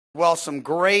Well, some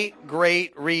great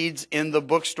reads in the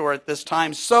bookstore at this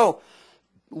time. So,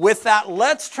 with that,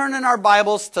 let's turn in our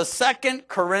Bibles to 2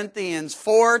 Corinthians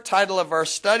 4, title of our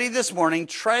study this morning,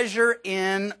 Treasure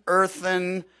in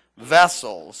Earthen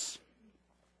Vessels.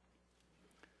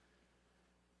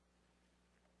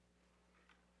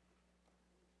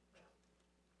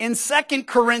 In 2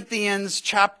 Corinthians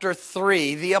chapter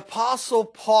 3, the Apostle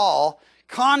Paul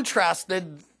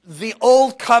contrasted the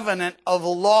old covenant of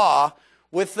law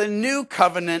with the new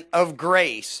covenant of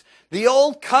grace. The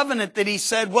old covenant that he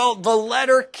said, well, the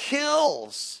letter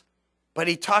kills. But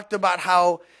he talked about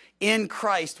how in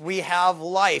Christ we have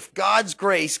life, God's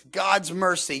grace, God's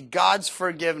mercy, God's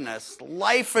forgiveness,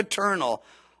 life eternal,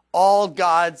 all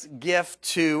God's gift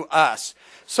to us.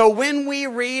 So when we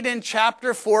read in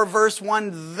chapter 4, verse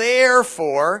 1,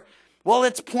 therefore, well,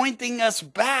 it's pointing us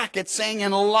back. It's saying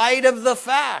in light of the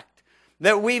fact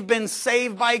that we've been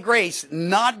saved by grace,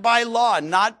 not by law,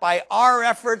 not by our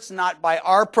efforts, not by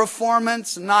our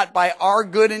performance, not by our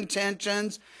good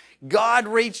intentions. God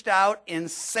reached out and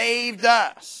saved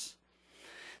us.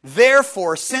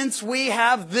 Therefore, since we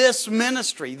have this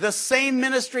ministry, the same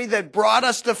ministry that brought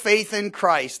us to faith in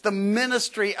Christ, the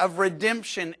ministry of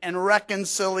redemption and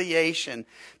reconciliation,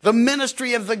 the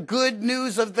ministry of the good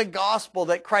news of the gospel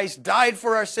that Christ died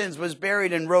for our sins, was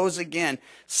buried and rose again.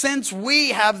 Since we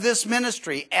have this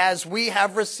ministry, as we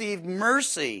have received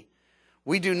mercy,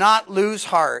 we do not lose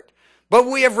heart. But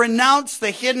we have renounced the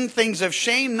hidden things of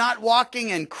shame, not walking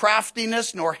in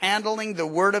craftiness, nor handling the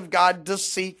word of God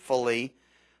deceitfully,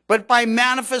 but by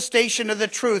manifestation of the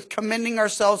truth, commending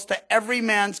ourselves to every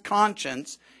man's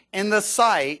conscience in the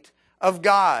sight of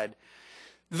God.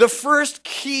 The first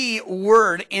key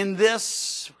word in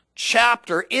this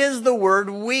chapter is the word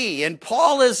we. And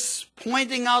Paul is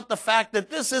pointing out the fact that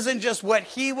this isn't just what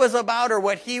he was about or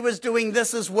what he was doing.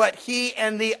 This is what he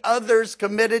and the others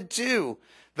committed to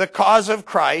the cause of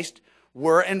Christ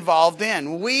were involved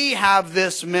in. We have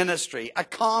this ministry, a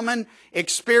common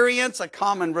experience, a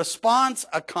common response,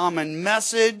 a common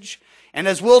message. And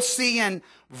as we'll see in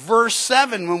verse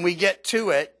 7 when we get to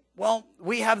it, well,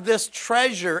 we have this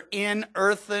treasure in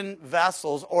earthen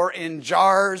vessels or in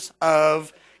jars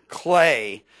of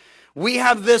clay. We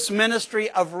have this ministry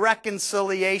of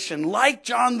reconciliation. Like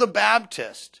John the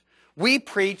Baptist, we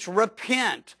preach,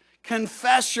 repent,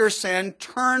 confess your sin,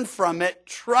 turn from it,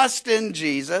 trust in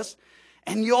Jesus,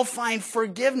 and you'll find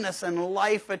forgiveness and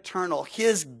life eternal,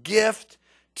 his gift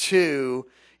to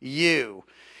you.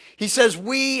 He says,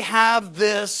 we have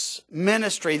this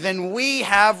ministry, then we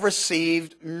have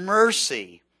received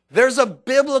mercy. There's a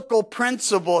biblical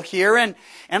principle here, and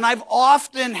I've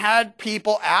often had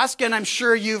people ask, and I'm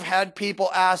sure you've had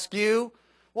people ask you,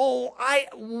 well,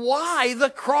 why the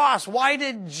cross? Why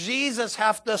did Jesus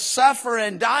have to suffer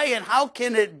and die, and how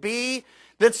can it be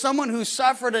that someone who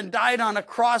suffered and died on a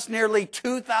cross nearly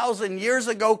 2,000 years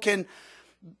ago can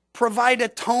provide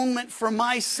atonement for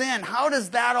my sin? How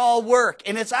does that all work?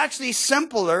 And it's actually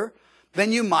simpler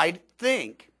than you might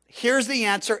think. Here's the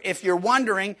answer if you're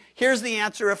wondering. Here's the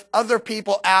answer if other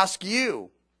people ask you.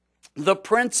 The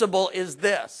principle is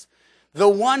this: the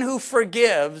one who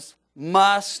forgives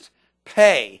must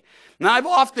pay. Now, I've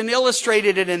often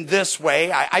illustrated it in this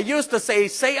way. I used to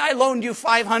say I loaned you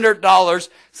 $500.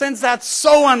 Since that's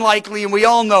so unlikely and we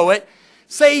all know it,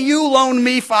 say you loaned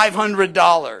me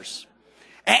 $500.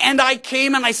 And I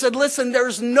came and I said, listen,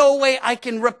 there's no way I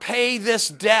can repay this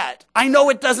debt. I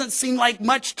know it doesn't seem like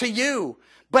much to you,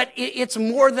 but it's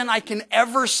more than I can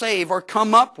ever save or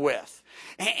come up with.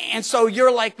 And so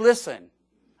you're like, listen,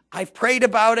 I've prayed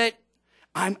about it.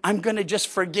 I'm going to just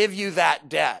forgive you that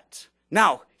debt.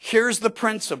 Now, here's the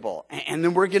principle, and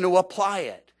then we're going to apply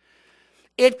it.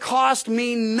 It cost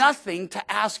me nothing to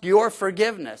ask your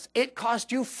forgiveness. It cost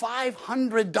you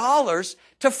 $500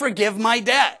 to forgive my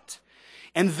debt.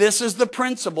 And this is the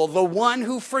principle. The one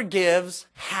who forgives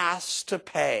has to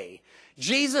pay.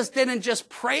 Jesus didn't just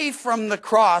pray from the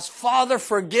cross, Father,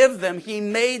 forgive them. He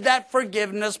made that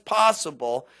forgiveness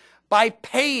possible by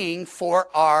paying for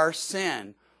our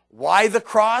sin. Why the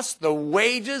cross? The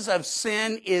wages of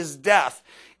sin is death.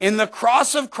 In the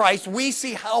cross of Christ, we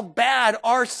see how bad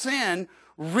our sin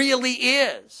really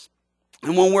is.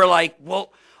 And when we're like,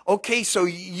 well, okay, so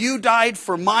you died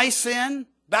for my sin?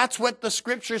 That's what the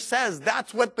scripture says.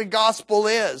 That's what the gospel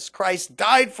is. Christ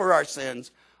died for our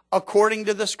sins according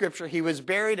to the scripture. He was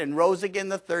buried and rose again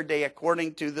the third day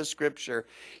according to the scripture.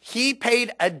 He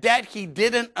paid a debt he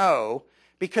didn't owe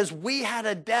because we had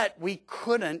a debt we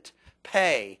couldn't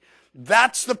pay.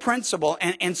 That's the principle.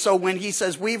 And so when he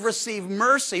says we've received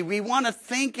mercy, we want to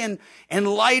think in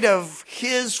light of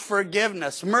his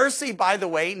forgiveness. Mercy, by the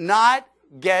way, not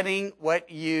getting what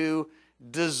you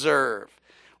deserve.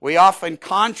 We often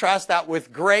contrast that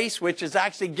with grace, which is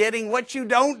actually getting what you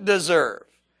don't deserve.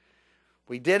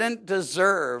 We didn't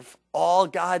deserve all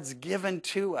God's given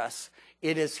to us.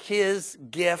 It is His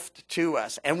gift to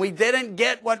us. And we didn't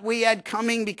get what we had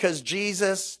coming because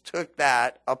Jesus took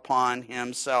that upon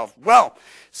Himself. Well,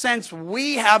 since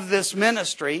we have this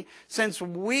ministry, since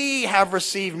we have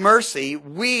received mercy,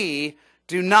 we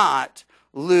do not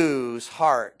lose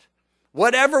heart.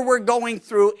 Whatever we're going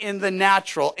through in the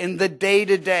natural, in the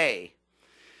day-to-day,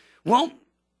 well,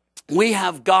 we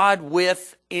have God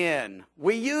within.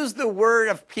 We use the word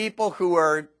of people who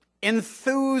are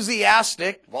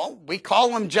enthusiastic. Well, we call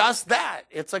them just that.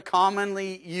 It's a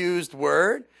commonly used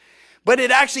word. But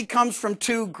it actually comes from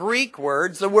two Greek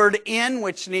words. The word in,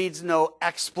 which needs no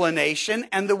explanation,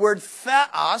 and the word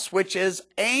theos, which is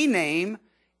a name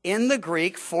in the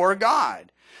Greek for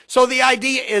God. So the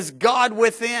idea is God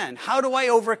within. How do I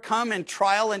overcome in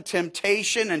trial and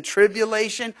temptation and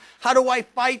tribulation? How do I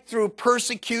fight through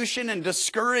persecution and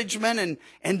discouragement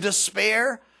and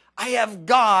despair? I have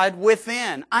God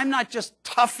within. I'm not just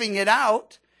toughing it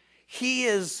out. He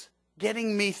is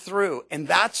getting me through. And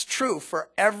that's true for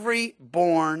every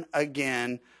born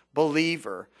again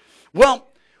believer. Well,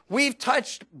 we've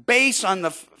touched base on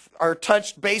the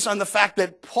fact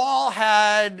that Paul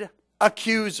had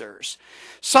accusers.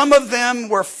 Some of them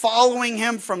were following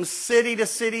him from city to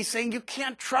city saying, you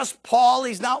can't trust Paul.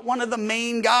 He's not one of the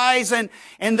main guys. And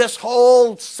this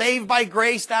whole saved by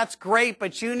grace, that's great,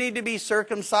 but you need to be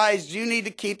circumcised. You need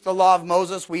to keep the law of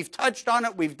Moses. We've touched on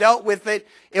it. We've dealt with it.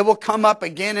 It will come up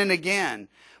again and again.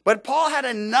 But Paul had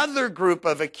another group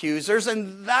of accusers,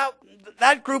 and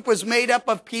that group was made up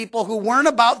of people who weren't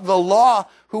about the law,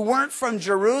 who weren't from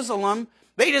Jerusalem.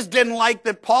 They just didn't like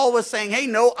that Paul was saying, hey,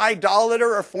 no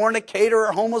idolater or fornicator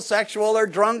or homosexual or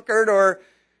drunkard or,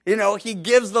 he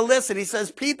gives the list and he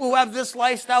says people who have this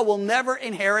lifestyle will never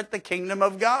inherit the kingdom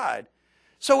of God.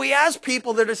 So he has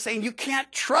people that are saying you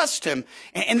can't trust him.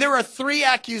 And there are 3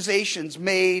 accusations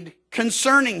made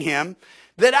concerning him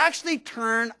that actually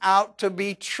turn out to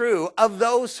be true of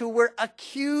those who were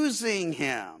accusing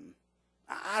him.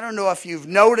 I don't know if you've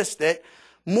noticed it.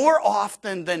 More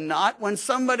often than not, when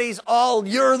somebody's all,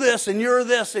 you're this and you're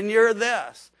this and you're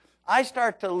this, I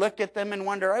start to look at them and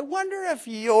I wonder if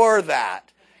you're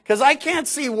that. Because I can't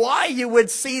see why you would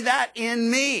see that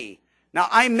in me. Now,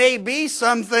 I may be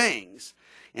some things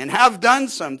and have done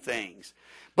some things.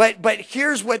 But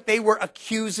here's what they were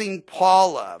accusing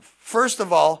Paul of. First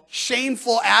of all,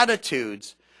 shameful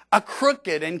attitudes, a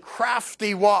crooked and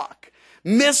crafty walk,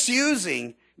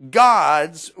 misusing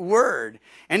God's word.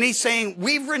 And he's saying,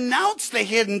 we've renounced the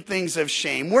hidden things of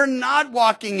shame. We're not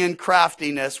walking in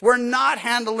craftiness. We're not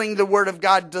handling the word of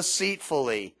God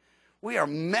deceitfully. We are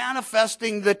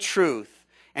manifesting the truth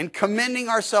and commending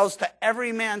ourselves to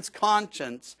every man's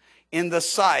conscience in the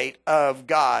sight of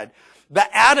God.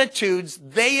 The attitudes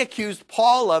they accused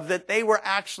Paul of that they were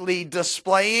actually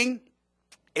displaying,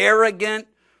 arrogant,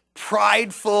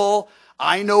 prideful,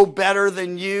 I know better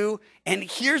than you. And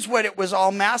here's what it was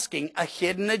all masking, a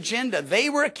hidden agenda. They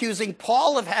were accusing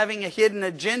Paul of having a hidden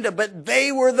agenda, but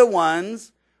they were the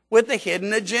ones with the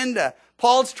hidden agenda.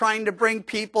 Paul's trying to bring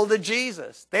people to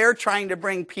Jesus. They're trying to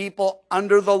bring people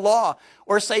under the law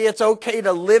or say it's okay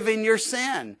to live in your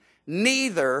sin.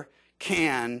 Neither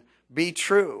can be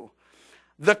true.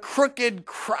 The crooked,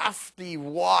 crafty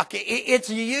walk, it's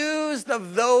used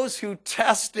of those who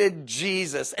tested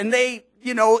Jesus. And they,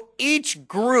 each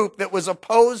group that was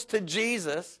opposed to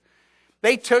Jesus,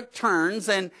 they took turns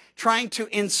in trying to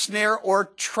ensnare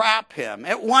or trap him.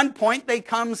 At one point, they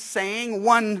come saying,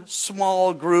 one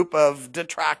small group of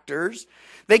detractors,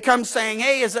 they come saying,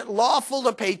 hey, is it lawful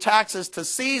to pay taxes to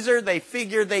Caesar? They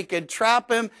figured they could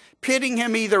trap him, pitting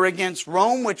him either against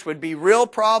Rome, which would be real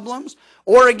problems,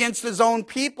 or against his own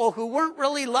people who weren't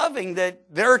really loving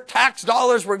that their tax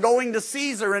dollars were going to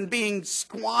Caesar and being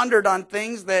squandered on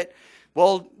things that,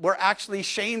 were actually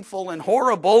shameful and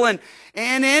horrible. And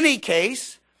in any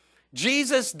case,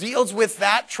 Jesus deals with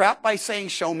that trap by saying,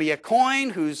 show me a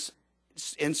coin, whose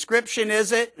inscription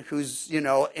is it, whose,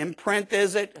 imprint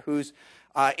is it, whose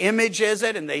image is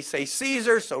it? And they say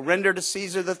Caesar, so render to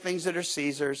Caesar the things that are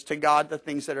Caesar's, to God the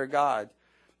things that are God's.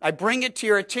 I bring it to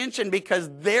your attention because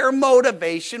their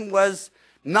motivation was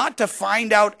not to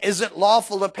find out, is it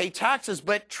lawful to pay taxes,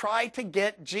 but try to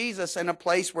get Jesus in a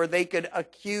place where they could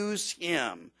accuse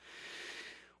him.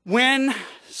 When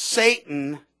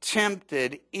Satan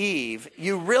tempted Eve,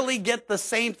 you really get the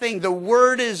same thing. The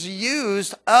word is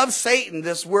used of Satan,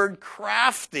 this word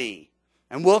crafty.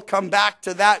 And we'll come back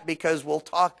to that because we'll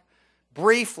talk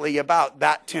briefly about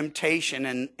that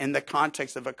temptation in the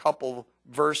context of a couple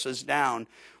verses down.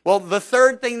 Well, the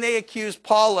third thing they accused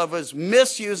Paul of was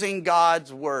misusing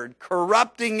God's word,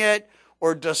 corrupting it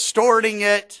or distorting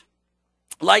it,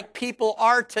 like people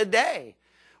are today.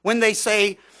 When they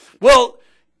say, well,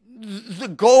 the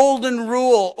golden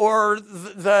rule or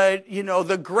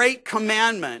the great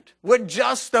commandment would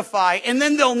justify, and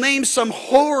then they'll name some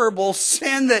horrible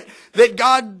sin that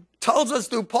God tells us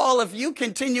through Paul, if you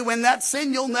continue in that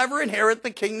sin, you'll never inherit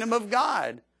the kingdom of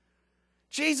God.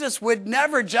 Jesus would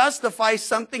never justify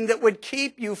something that would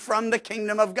keep you from the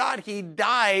kingdom of God. He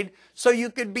died so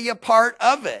you could be a part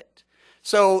of it.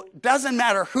 So it doesn't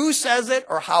matter who says it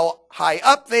or how high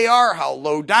up they are, how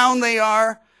low down they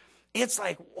are. It's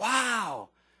like, wow,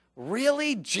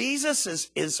 really? Jesus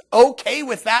is okay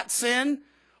with that sin?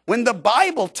 When the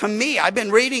Bible, to me, I've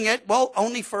been reading it, well,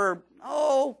 only for,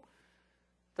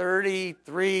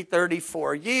 33,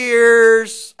 34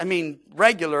 years. I mean,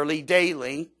 regularly,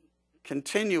 daily,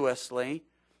 continuously.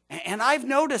 And I've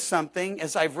noticed something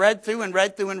as I've read through,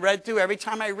 every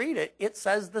time I read it, it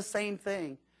says the same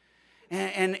thing.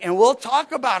 And we'll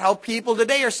talk about how people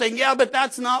today are saying, yeah, but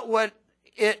that's not what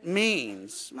it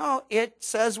means. No, it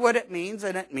says what it means,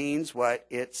 and it means what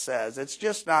it says. It's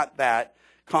just not that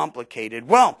complicated.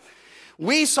 Well,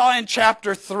 we saw in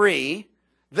chapter 3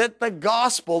 that the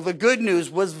gospel, the good news,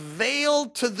 was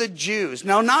veiled to the Jews.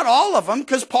 Now, not all of them,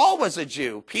 because Paul was a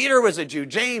Jew. Peter was a Jew.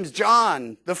 James,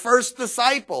 John, the first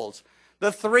disciples.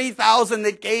 The 3,000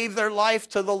 that gave their life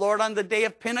to the Lord on the day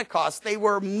of Pentecost, they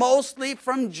were mostly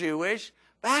from Jewish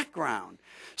background.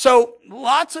 So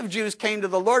lots of Jews came to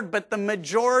the Lord, but the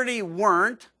majority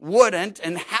wouldn't,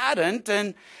 and hadn't.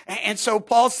 And so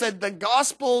Paul said the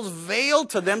gospel's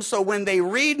veiled to them. So when they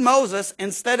read Moses,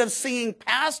 instead of seeing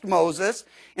past Moses,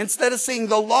 instead of seeing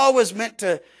the law was meant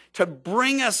to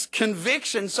bring us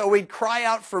conviction so we'd cry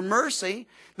out for mercy,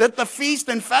 that the feast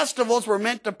and festivals were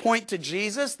meant to point to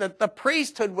Jesus, that the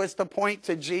priesthood was to point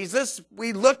to Jesus.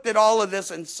 We looked at all of this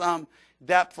in some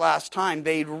depth last time.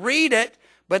 They'd read it,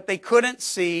 but they couldn't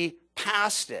see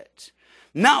past it.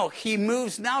 Now, he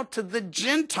moves now to the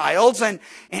Gentiles, and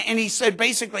he said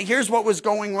basically, here's what was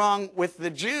going wrong with the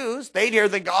Jews. They'd hear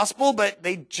the gospel, but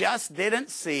they just didn't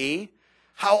see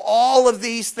how all of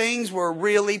these things were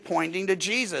really pointing to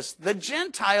Jesus. The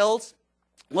Gentiles,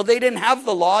 well, they didn't have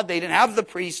the law. They didn't have the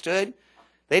priesthood.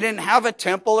 They didn't have a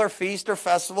temple or feast or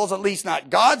festivals, at least not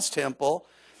God's temple.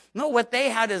 No, what they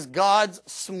had is God's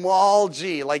small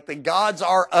g, like the gods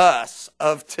are us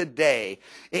of today.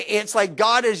 It's like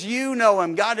God as you know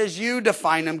him, God as you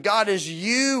define him, God as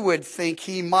you would think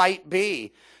he might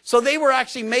be. So they were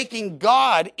actually making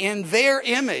God in their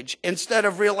image instead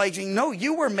of realizing, no,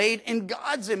 you were made in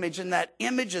God's image, and that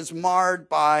image is marred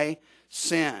by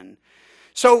sin.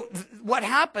 So what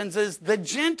happens is the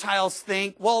Gentiles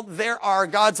think, well, there are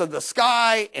gods of the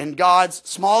sky and gods,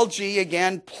 small g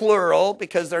again, plural,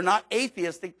 because they're not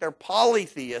atheistic, they're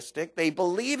polytheistic. They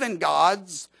believe in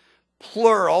gods,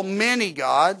 plural, many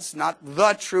gods, not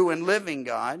the true and living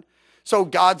God. So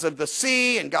gods of the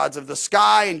sea and gods of the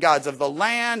sky and gods of the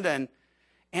land. And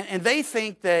they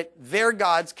think that their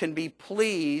gods can be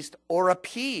pleased or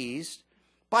appeased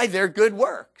by their good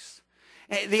works.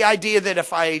 The idea that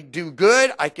if I do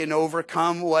good, I can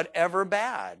overcome whatever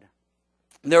bad.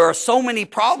 There are so many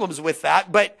problems with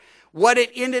that, but what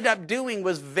it ended up doing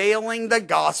was veiling the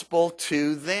gospel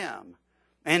to them.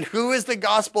 And who is the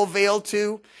gospel veiled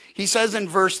to? He says in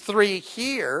verse 3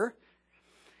 here,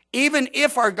 even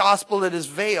if our gospel it is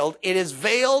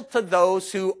veiled to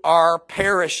those who are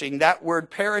perishing. That word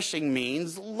perishing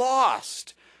means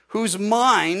lost, whose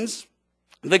minds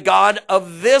the God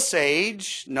of this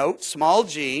age, note small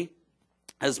g,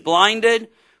 has blinded,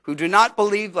 who do not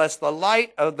believe lest the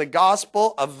light of the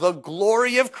gospel of the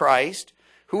glory of Christ,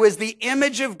 who is the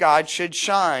image of God, should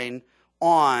shine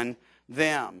on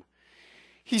them.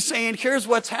 He's saying, here's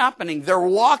what's happening. They're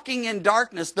walking in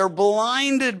darkness. They're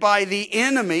blinded by the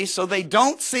enemy, so they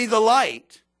don't see the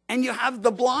light. And you have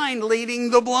the blind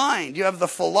leading the blind. You have the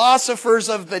philosophers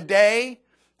of the day,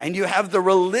 and you have the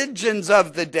religions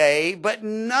of the day, but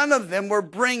none of them were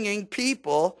bringing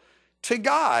people to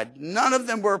God. None of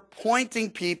them were pointing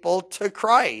people to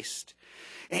Christ.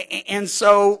 And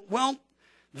so, well,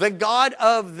 the God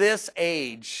of this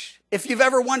age, if you've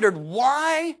ever wondered,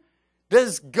 why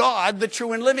does God, the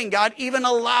true and living God, even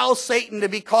allow Satan to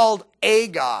be called a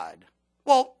God?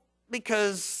 Well,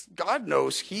 because God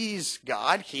knows he's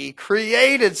God. He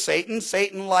created Satan.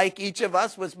 Satan, like each of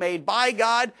us, was made by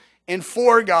God and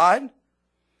for God,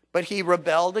 but he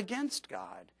rebelled against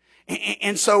God.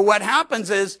 And so what happens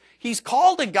is he's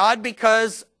called a God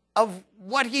because of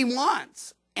what he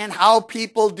wants. and how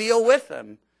people deal with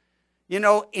him. You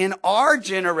know, in our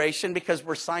generation, because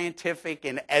we're scientific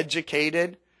and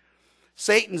educated,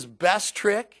 Satan's best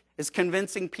trick is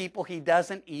convincing people he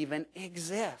doesn't even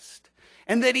exist.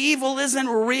 And that evil isn't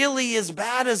really as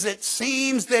bad as it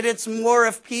seems, that it's more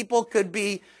if people could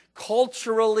be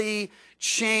culturally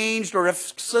changed or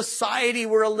if society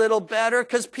were a little better,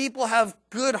 because people have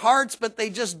good hearts, but they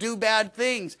just do bad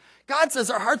things. God says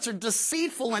our hearts are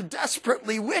deceitful and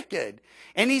desperately wicked.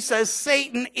 And he says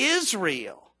Satan is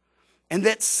real. And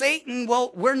that Satan,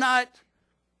 well, we're not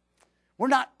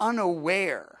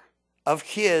unaware of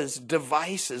his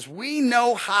devices. We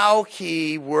know how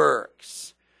he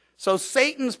works. So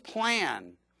Satan's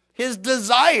plan, his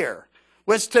desire,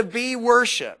 was to be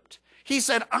worshiped. He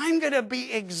said, I'm going to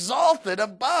be exalted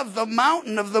above the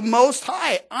mountain of the Most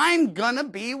High. I'm going to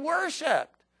be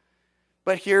worshiped.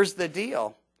 But here's the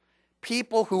deal.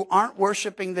 People who aren't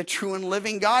worshiping the true and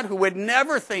living God, who would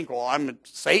never think, well, I'm a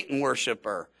Satan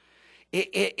worshiper.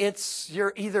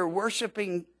 You're either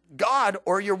worshiping God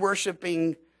or you're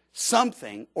worshiping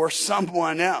something or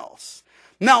someone else.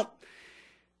 Now,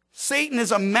 Satan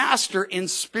is a master in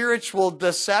spiritual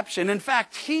deception. In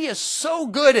fact, he is so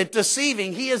good at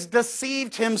deceiving, he has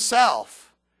deceived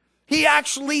himself. He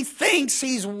actually thinks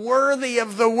he's worthy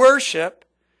of the worship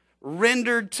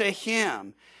rendered to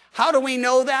him. How do we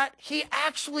know that? He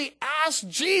actually asked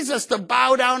Jesus to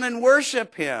bow down and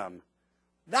worship him.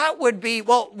 That would be,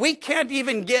 well, we can't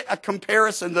even get a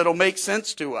comparison that'll make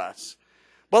sense to us.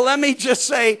 But let me just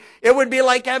say, it would be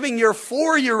like having your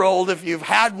 4-year-old, if you've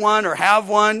had one or have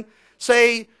one,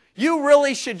 say, you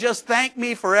really should just thank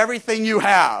me for everything you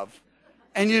have.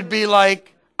 And you'd be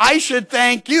like, I should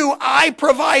thank you. I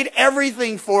provide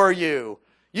everything for you.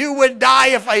 You would die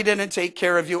if I didn't take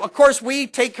care of you. Of course, we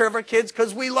take care of our kids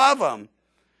because we love them.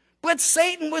 But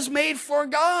Satan was made for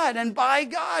God and by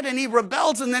God, and he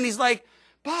rebels, and then he's like,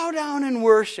 bow down and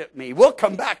worship me. We'll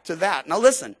come back to that. Now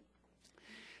listen,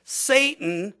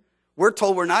 Satan, we're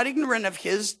told we're not ignorant of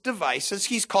his devices.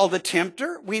 He's called a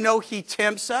tempter. We know he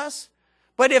tempts us.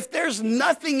 But if there's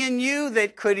nothing in you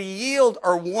that could yield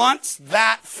or wants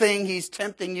that thing he's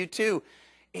tempting you to,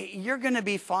 you're going to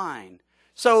be fine.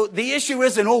 So the issue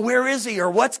isn't, oh, where is he or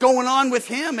what's going on with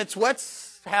him? It's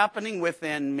what's happening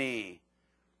within me.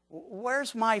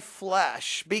 Where's my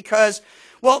flesh? Because,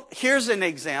 well, here's an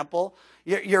example.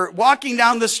 You're walking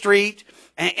down the street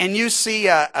and you see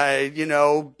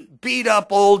a beat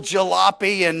up old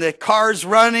jalopy and the car's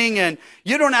running and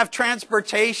you don't have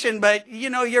transportation, but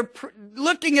you're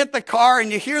looking at the car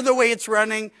and you hear the way it's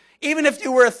running. Even if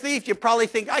you were a thief, you probably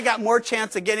think, I got more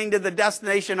chance of getting to the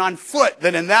destination on foot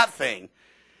than in that thing.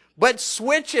 But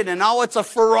switch it and now it's a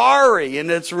Ferrari and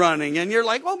it's running and you're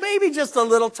like, well, maybe just a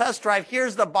little test drive.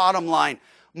 Here's the bottom line.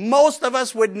 Most of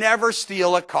us would never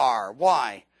steal a car.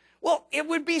 Why? Well, it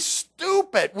would be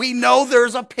stupid. We know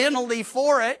there's a penalty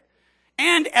for it.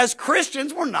 And as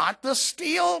Christians, we're not to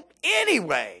steal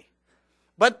anyway.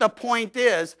 But the point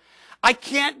is, I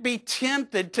can't be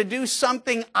tempted to do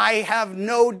something I have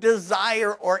no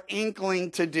desire or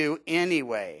inkling to do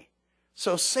anyway.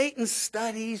 So Satan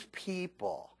studies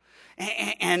people.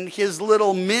 And his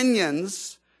little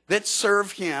minions that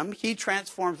serve him, he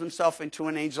transforms himself into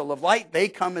an angel of light. They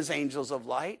come as angels of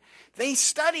light. They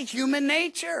study human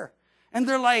nature. And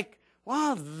they're like,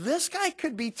 wow, this guy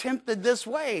could be tempted this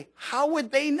way. How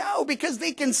would they know? Because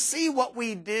they can see what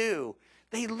we do.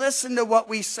 They listen to what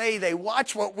we say. They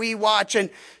watch what we watch.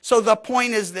 And so the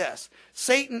point is this.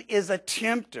 Satan is a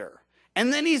tempter.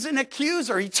 And then he's an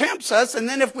accuser. He tempts us. And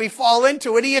then if we fall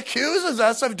into it, he accuses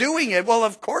us of doing it. Well,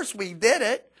 of course we did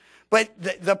it. But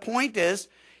the point is,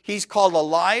 he's called a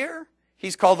liar.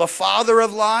 He's called the father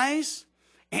of lies.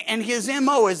 And his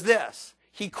MO is this.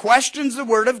 He questions the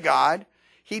word of God.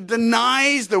 He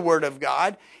denies the word of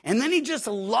God. And then he just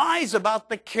lies about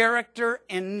the character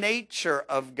and nature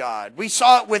of God. We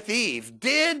saw it with Eve.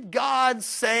 Did God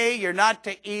say you're not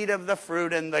to eat of the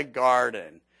fruit in the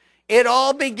garden? It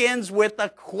all begins with a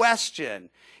question.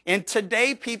 And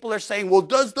today people are saying, well,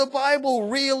 does the Bible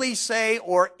really say,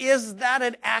 or is that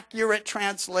an accurate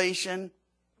translation?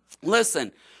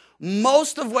 Listen,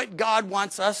 most of what God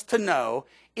wants us to know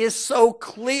is so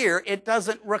clear it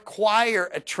doesn't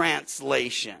require a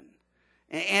translation.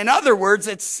 In other words,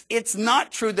 it's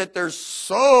not true that there's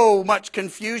so much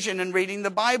confusion in reading the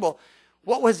Bible.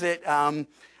 What was it? I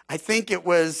think it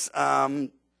was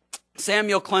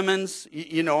Samuel Clemens.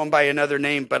 You know him by another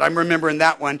name, but I'm remembering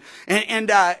that one.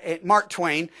 And Mark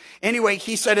Twain. Anyway,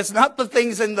 he said, it's not the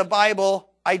things in the Bible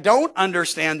I don't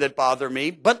understand that bother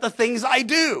me, but the things I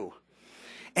do.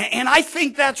 And I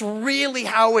think that's really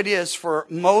how it is for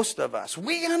most of us.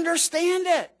 We understand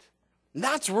it. And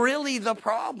that's really the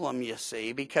problem, you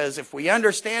see, because if we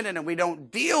understand it and we don't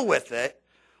deal with it,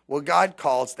 well, God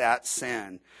calls that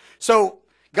sin. So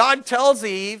God tells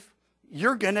Eve,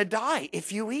 you're going to die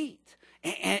if you eat.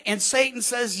 And Satan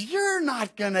says, you're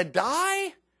not going to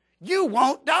die. You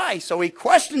won't die. So he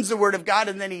questions the word of God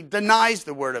and then he denies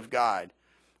the word of God.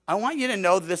 I want you to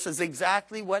know this is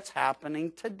exactly what's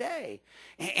happening today.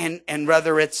 And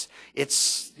whether it's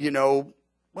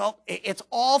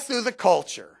all through the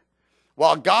culture.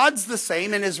 While God's the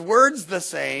same and his word's the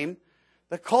same,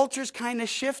 the culture's kind of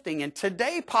shifting. And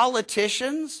today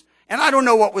politicians, and I don't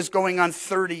know what was going on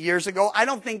 30 years ago. I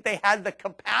don't think they had the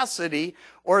capacity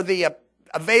or the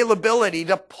availability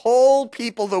to poll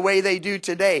people the way they do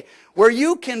today, where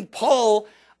you can poll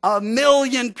 1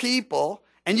 million people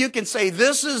and you can say,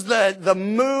 this is the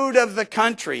mood of the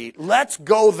country. Let's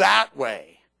go that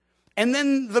way. And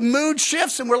then the mood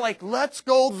shifts and we're like, let's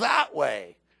go that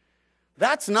way.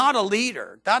 That's not a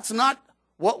leader. That's not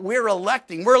what we're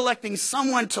electing. We're electing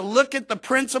someone to look at the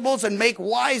principles and make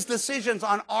wise decisions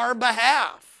on our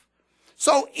behalf.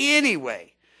 So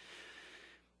anyway,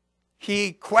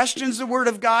 he questions the word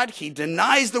of God, he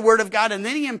denies the word of God, and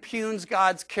then he impugns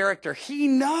God's character. He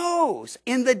knows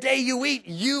in the day you eat,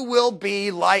 you will be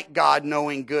like God,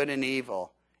 knowing good and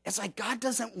evil. It's like God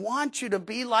doesn't want you to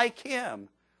be like him.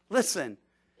 Listen,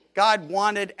 God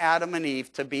wanted Adam and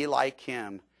Eve to be like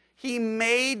him. He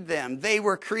made them. They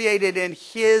were created in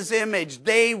his image.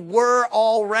 They were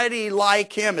already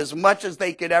like him as much as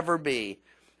they could ever be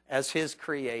as his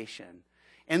creation.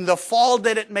 In the fall,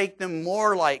 did it make them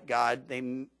more like God?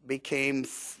 They became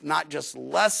not just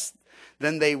less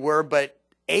than they were, but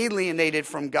alienated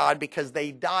from God because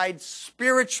they died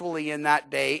spiritually in that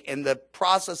day, and the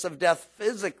process of death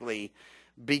physically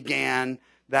began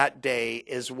that day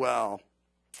as well.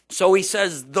 So he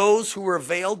says those who are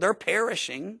veiled, they're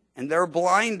perishing and they're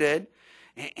blinded.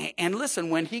 And listen,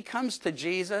 when he comes to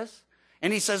Jesus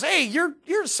and he says, hey, you're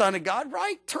a son of God,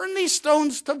 right? Turn these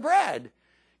stones to bread.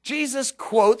 Jesus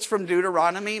quotes from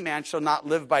Deuteronomy, man shall not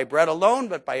live by bread alone,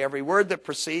 but by every word that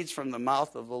proceeds from the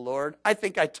mouth of the Lord. I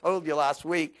think I told you last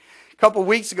week, a couple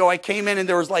weeks ago, I came in and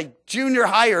there was like junior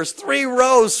hires, 3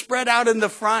 rows spread out in the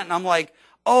front. And I'm like,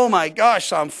 oh my gosh,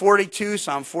 Psalm 42,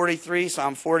 Psalm 43,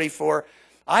 Psalm 44.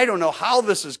 I don't know how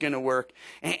this is going to work.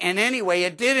 And anyway,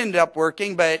 it did end up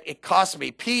working, but it cost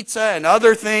me pizza and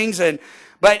other things.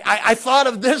 But I thought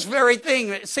of this very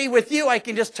thing. See, with you, I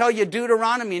can just tell you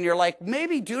Deuteronomy, and you're like,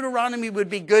 maybe Deuteronomy would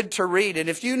be good to read. And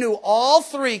if you knew all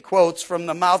 3 quotes from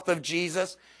the mouth of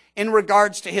Jesus in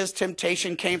regards to his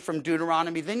temptation came from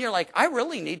Deuteronomy, then you're like, I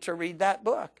really need to read that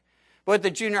book. But with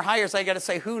the junior hires, I got to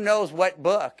say, who knows what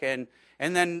book? And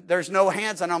then there's no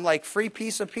hands, and I'm like, free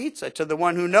piece of pizza to the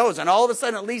one who knows. And all of a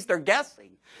sudden, at least they're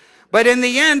guessing. But in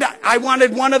the end, I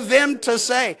wanted one of them to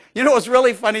say, you know, it's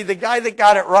really funny. The guy that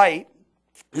got it right,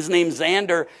 his name's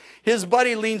Xander, his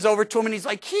buddy leans over to him and he's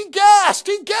like, he guessed.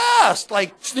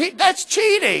 Like, that's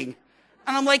cheating.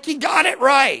 And I'm like, he got it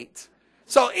right.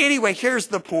 So anyway, here's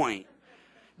the point.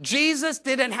 Jesus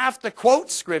didn't have to quote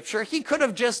scripture. He could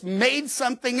have just made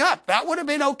something up. That would have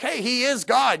been okay. He is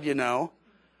God, you know.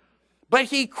 But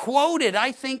he quoted,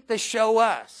 I think, to show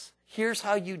us, here's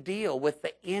how you deal with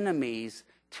the enemy's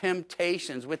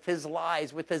temptations, with his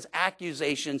lies, with his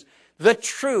accusations. The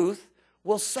truth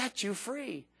will set you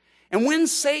free. And when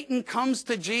Satan comes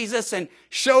to Jesus and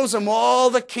shows him all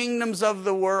the kingdoms of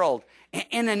the world,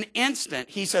 in an instant,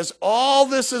 he says, all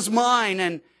this is mine.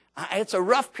 And it's a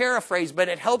rough paraphrase, but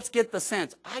it helps get the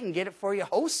sense. I can get it for you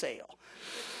wholesale.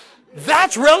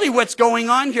 That's really what's going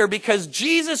on here, because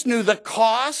Jesus knew the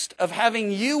cost of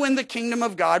having you in the kingdom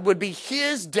of God would be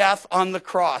his death on the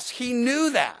cross. He knew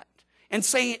that. And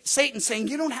Satan saying,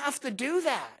 you don't have to do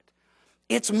that.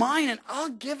 It's mine and I'll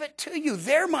give it to you.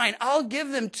 They're mine. I'll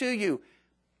give them to you.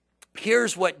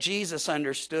 Here's what Jesus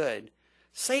understood.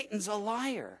 Satan's a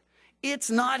liar. It's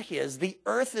not his. The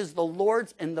earth is the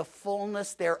Lord's and the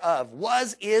fullness thereof.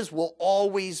 Was, is, will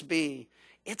always be.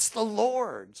 It's the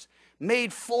Lord's,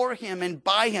 made for him and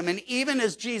by him. And even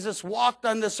as Jesus walked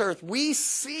on this earth, we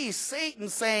see Satan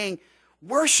saying,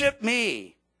 worship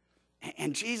me.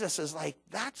 And Jesus is like,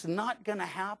 that's not going to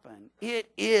happen.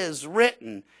 It is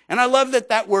written. And I love that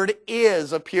that word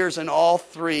is appears in all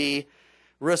 3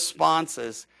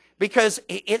 responses. Because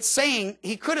it's saying,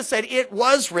 he could have said it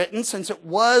was written, since it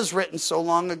was written so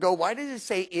long ago. Why did it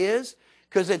say is?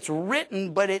 Because it's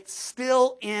written, but it's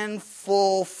still in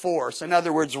full force. In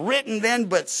other words, written then,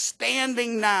 but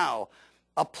standing now.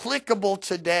 Applicable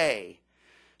today.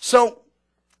 So,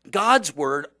 God's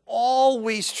word,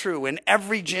 always true in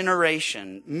every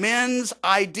generation. Men's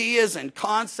ideas and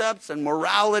concepts and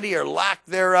morality or lack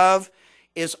thereof,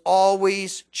 is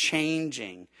always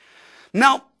changing.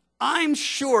 Now, I'm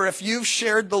sure if you've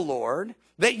shared the Lord,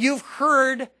 that you've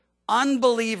heard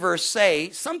unbelievers say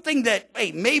something that,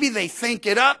 hey, maybe they think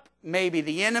it up, maybe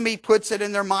the enemy puts it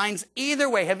in their minds. Either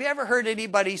way, have you ever heard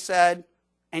anybody said,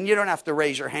 and you don't have to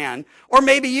raise your hand, or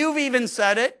maybe you've even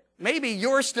said it, maybe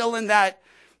you're still in that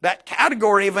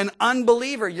category of an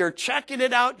unbeliever. You're checking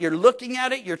it out, you're looking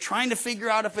at it, you're trying to figure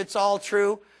out if it's all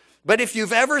true. But if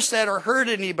you've ever said or heard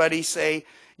anybody say,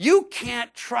 you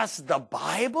can't trust the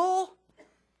Bible?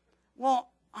 Well,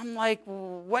 I'm like,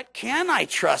 what can I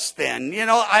trust then? You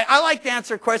know, I like to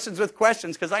answer questions with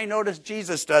questions because I notice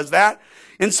Jesus does that.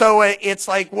 And so it's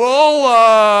like, well,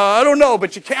 I don't know,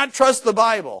 but you can't trust the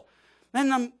Bible.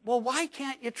 Then well, why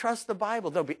can't you trust the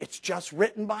Bible? It's just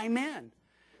written by men.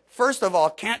 First of all,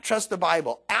 can't trust the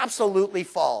Bible. Absolutely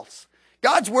false.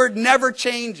 God's word never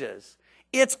changes.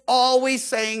 It's always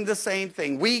saying the same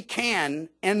thing. We can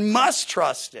and must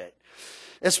trust it,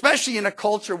 especially in a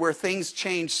culture where things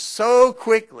change so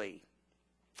quickly.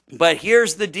 But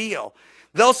here's the deal.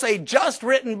 They'll say just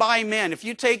written by men. If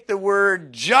you take the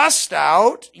word just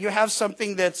out, you have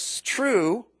something that's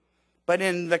true, but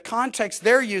in the context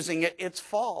they're using it, it's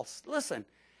false. Listen,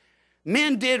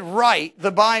 men did write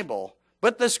the Bible,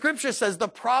 but the scripture says the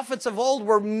prophets of old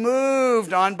were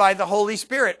moved on by the Holy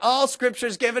Spirit. All scripture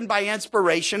is given by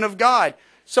inspiration of God.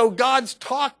 So God's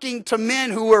talking to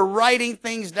men who were writing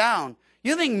things down.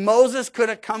 You think Moses could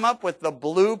have come up with the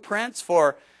blueprints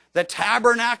for the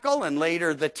tabernacle and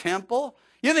later the temple?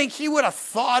 You think he would have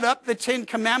thought up the 10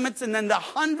 Commandments and then the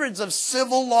hundreds of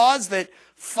civil laws that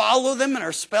follow them and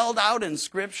are spelled out in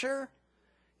Scripture?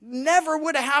 Never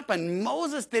would have happened.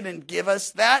 Moses didn't give us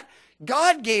that.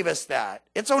 God gave us that.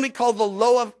 It's only called the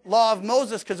law of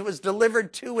Moses because it was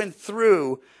delivered to and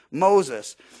through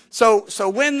Moses. So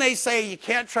when they say you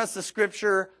can't trust the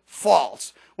Scripture,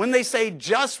 false. When they say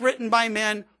just written by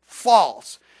men,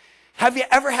 false. Have you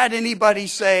ever had anybody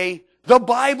say, the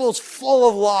Bible's full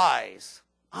of lies?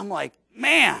 I'm like,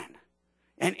 man.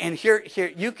 And here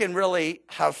you can really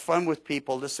have fun with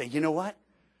people to say, you know what?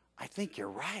 I think you're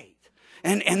right.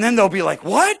 And then they'll be like,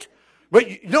 what? But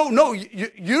you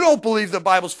don't believe the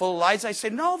Bible's full of lies. I say,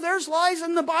 no, there's lies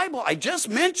in the Bible. I just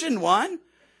mentioned one.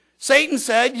 Satan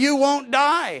said, you won't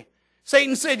die.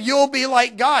 Satan said, you'll be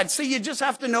like God. See, you just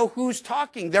have to know who's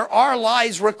talking. There are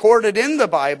lies recorded in the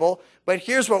Bible, but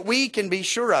here's what we can be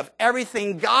sure of.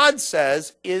 Everything God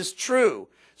says is true.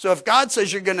 So if God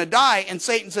says you're going to die and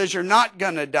Satan says you're not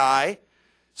going to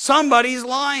somebody's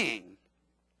lying.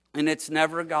 And it's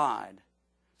never God.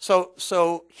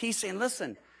 So he's saying,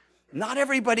 listen, not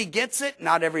everybody gets it.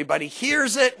 Not everybody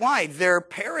hears it. Why? They're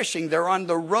perishing. They're on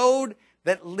the road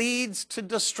that leads to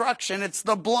destruction. It's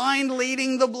the blind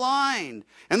leading the blind.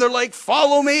 And they're like,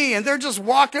 follow me. And they're just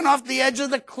walking off the edge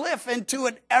of the cliff into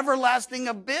an everlasting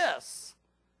abyss.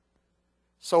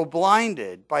 So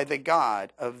blinded by the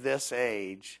God of this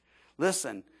age.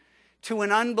 Listen, to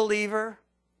an unbeliever,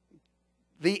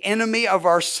 the enemy of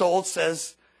our soul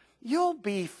says, you'll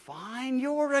be fine.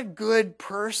 You're a good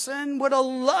person. Would a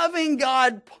loving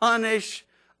God punish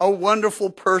a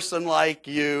wonderful person like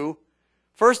you?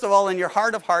 First of all, in your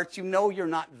heart of hearts, you know you're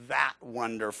not that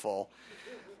wonderful.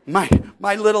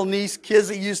 My little niece,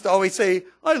 Kizzy, used to always say,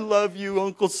 I love you,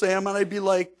 Uncle Sam. And I'd be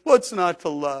like, what's not to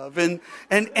love? And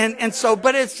so,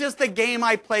 but it's just a game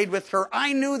I played with her.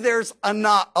 I knew there's a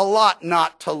lot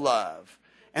not to love.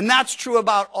 And that's true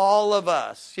about all of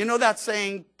us. You know that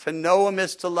saying, to know him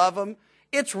is to love him?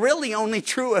 It's really only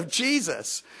true of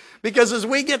Jesus. Because as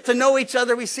we get to know each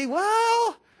other, we see,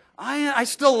 well, I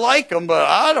still like him,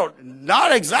 but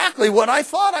not exactly what I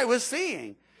thought I was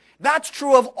seeing. That's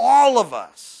true of all of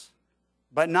us,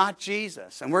 but not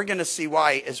Jesus. And we're going to see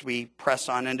why as we press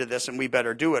on into this, and we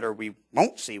better do it or we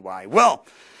won't see why. Well,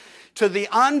 to the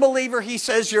unbeliever, he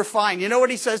says you're fine. You know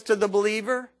what he says to the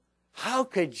believer? How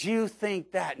could you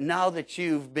think that now that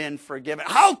you've been forgiven?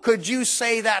 How could you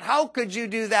say that? How could you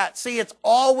do that? See, it's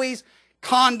always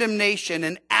condemnation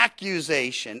and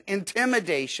accusation,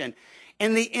 intimidation.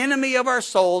 And the enemy of our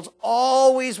souls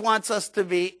always wants us to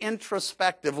be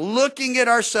introspective, looking at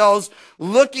ourselves,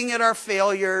 looking at our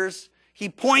failures. He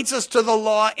points us to the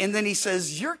law, and then he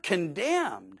says, you're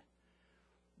condemned.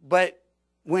 But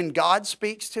when God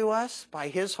speaks to us by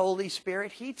his Holy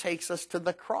Spirit, he takes us to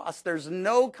the cross. There's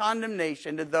no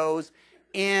condemnation to those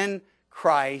in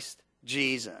Christ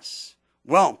Jesus.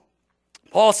 Well,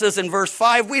 Paul says in verse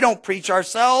 5, we don't preach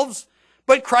ourselves,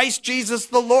 but Christ Jesus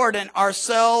the Lord, and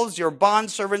ourselves your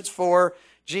bondservants for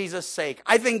Jesus' sake.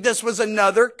 I think this was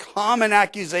another common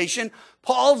accusation.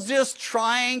 Paul's just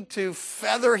trying to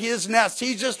feather his nest.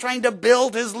 He's just trying to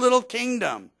build his little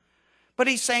kingdom. But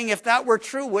he's saying, if that were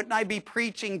true, wouldn't I be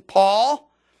preaching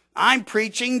Paul? I'm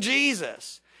preaching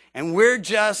Jesus. And we're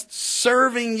just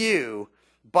serving you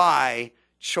by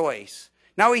choice.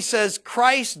 Now he says,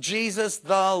 Christ Jesus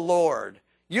the Lord.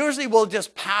 Usually we'll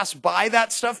just pass by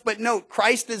that stuff, but note,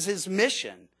 Christ is his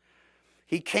mission.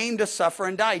 He came to suffer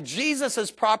and die. Jesus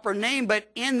is proper name, but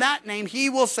in that name, he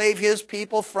will save his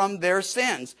people from their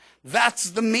sins.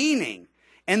 That's the meaning.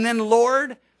 And then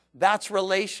Lord, that's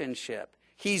relationship.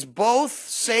 He's both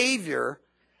Savior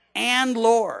and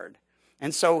Lord.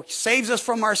 And so he saves us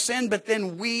from our sin, but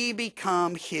then we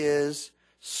become his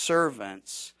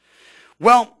servants.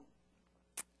 Well,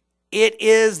 it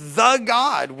is the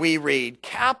God, we read,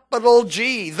 capital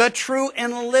G, the true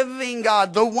and living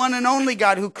God, the one and only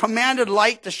God who commanded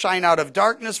light to shine out of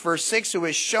darkness, verse 6, who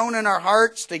is shown in our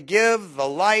hearts to give the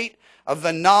light of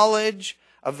the knowledge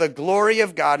of the glory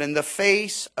of God in the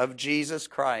face of Jesus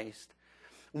Christ.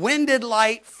 When did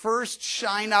light first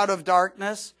shine out of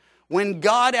darkness? When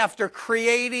God, after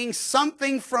creating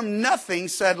something from nothing,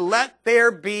 said, let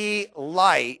there be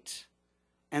light,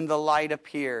 and the light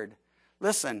appeared.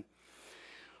 Listen,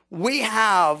 we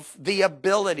have the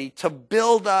ability to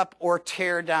build up or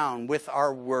tear down with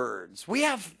our words. We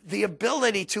have the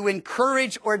ability to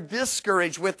encourage or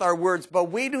discourage with our words,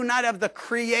 but we do not have the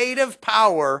creative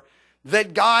power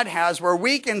that God has, where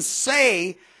we can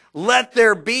say, let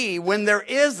there be, when there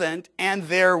isn't, and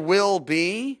there will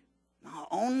be.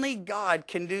 Only God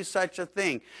can do such a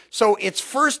thing. So it's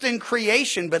first in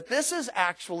creation, but this is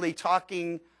actually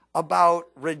talking about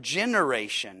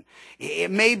regeneration. It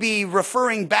may be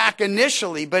referring back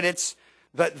initially, but it's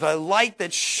the light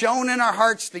that's shone in our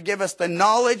hearts to give us the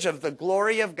knowledge of the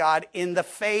glory of God in the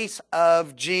face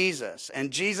of Jesus.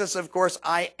 And Jesus, of course,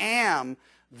 I am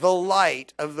the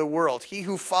light of the world. He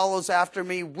who follows after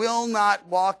me will not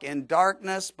walk in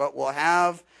darkness, but will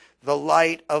have the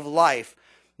light of life.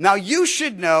 Now you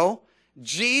should know,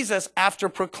 Jesus, after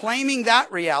proclaiming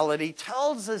that reality,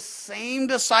 tells the same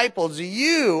disciples,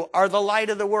 you are the light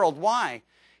of the world. Why?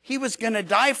 He was going to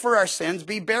die for our sins,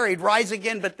 be buried, rise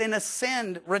again, but then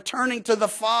ascend, returning to the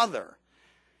Father.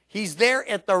 He's there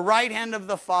at the right hand of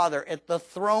the Father, at the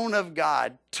throne of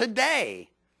God, today,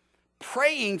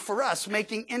 praying for us,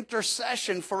 making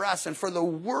intercession for us and for the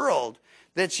world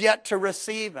that's yet to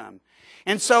receive him.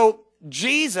 And so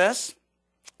Jesus,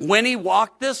 when he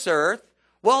walked this earth,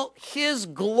 well, his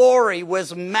glory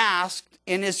was masked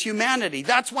in his humanity.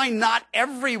 That's why not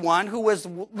everyone who was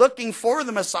looking for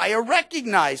the Messiah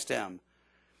recognized him.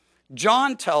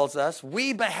 John tells us,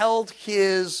 we beheld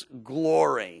his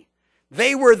glory.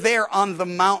 They were there on the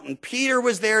mountain. Peter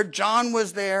was there, John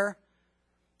was there,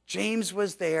 James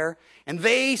was there, and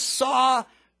they saw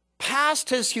past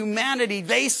his humanity,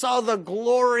 they saw the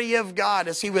glory of God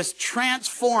as he was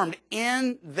transformed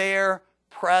in their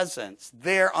presence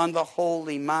there on the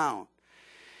holy mount.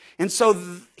 And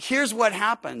so here's what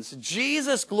happens.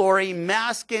 Jesus' glory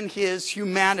masking his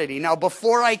humanity. Now,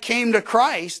 before I came to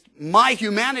Christ, my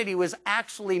humanity was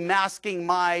actually masking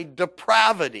my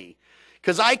depravity.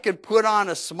 Because I could put on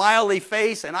a smiley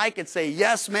face and I could say,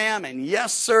 yes, ma'am, and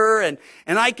yes, sir. And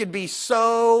I could be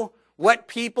so what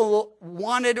people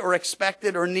wanted or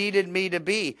expected or needed me to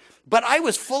be. But I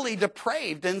was fully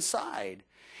depraved inside.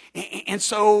 And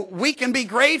so we can be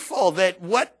grateful that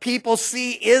what people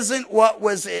see isn't what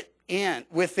was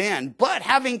within. But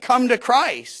having come to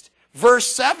Christ, verse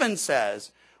 7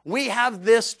 says, we have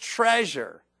this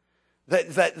treasure,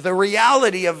 the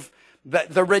reality of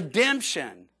the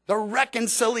redemption, the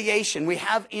reconciliation we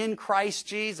have in Christ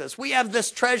Jesus. We have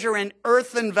this treasure in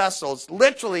earthen vessels.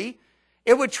 Literally,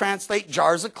 it would translate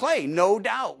jars of clay, no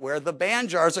doubt, where the band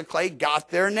Jars of Clay got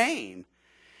their name.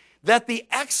 That the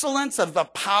excellence of the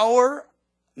power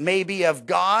may be of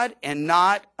God and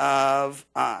not of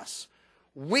us.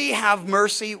 We have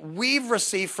mercy. We've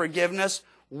received forgiveness.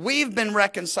 We've been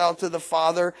reconciled to the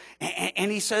Father.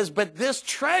 And he says, but this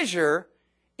treasure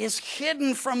is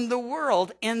hidden from the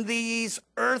world in these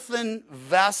earthen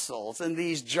vessels, in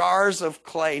these jars of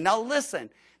clay. Now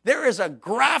listen, there is a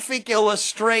graphic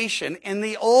illustration in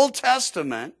the Old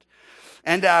Testament.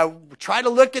 And try to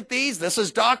look at these. This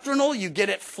is doctrinal. You get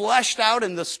it fleshed out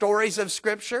in the stories of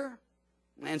Scripture.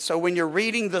 And so when you're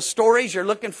reading the stories, you're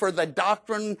looking for the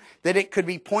doctrine that it could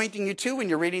be pointing you to. When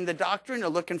you're reading the doctrine, you're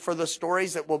looking for the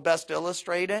stories that will best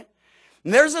illustrate it.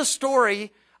 And there's a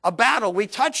story, a battle. We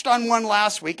touched on one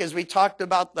last week as we talked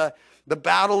about the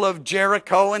battle of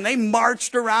Jericho. And they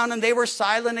marched around and they were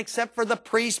silent except for the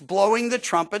priests blowing the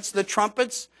trumpets. The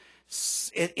trumpets,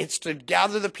 it's to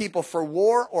gather the people for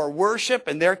war or worship.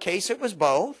 In their case, it was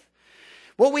both.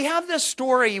 Well, we have this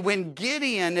story when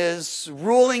Gideon is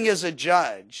ruling as a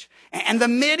judge, and the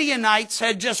Midianites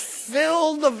had just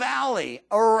filled the valley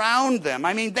around them.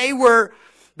 I mean, they were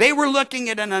looking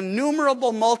at an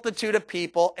innumerable multitude of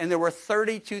people, and there were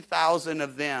 32,000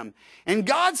 of them. And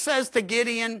God says to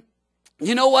Gideon,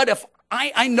 you know what, if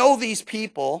I know these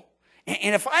people,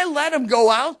 and if I let them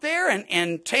go out there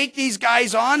and take these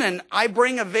guys on and I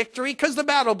bring a victory, because the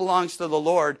battle belongs to the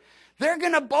Lord, they're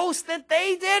going to boast that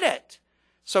they did it.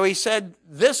 So he said,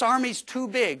 this army's too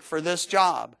big for this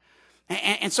job.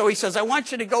 And so he says, I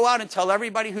want you to go out and tell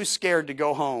everybody who's scared to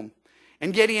go home.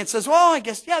 And Gideon says, well, I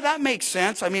guess, yeah, that makes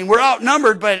sense. I mean, we're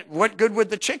outnumbered, but what good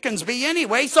would the chickens be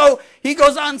anyway? So he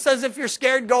goes on and says, if you're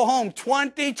scared, go home.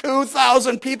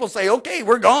 22,000 people say, okay,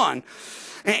 we're gone.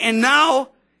 And now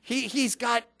he's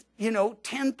got,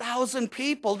 10,000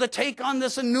 people to take on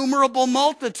this innumerable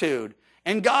multitude.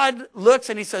 And God looks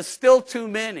and he says, still too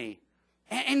many.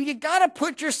 And you got to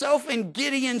put yourself in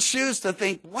Gideon's shoes to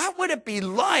think, what would it be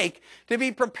like to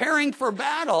be preparing for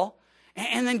battle?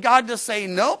 And then God just say,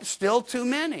 nope, still too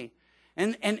many.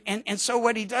 And so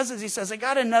what he does is he says, I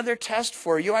got another test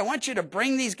for you. I want you to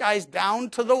bring these guys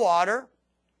down to the water.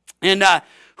 And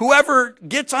whoever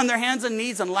gets on their hands and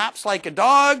knees and laps like a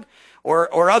dog,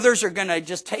 or others are going to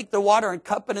just take the water and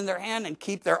cup it in their hand and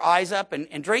keep their eyes up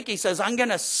and drink. He says, I'm going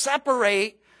to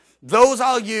separate those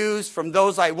I'll use from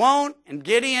those I won't. And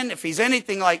Gideon, if he's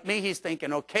anything like me, he's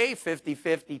thinking, okay,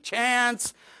 50-50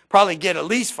 chance. Probably get at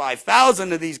least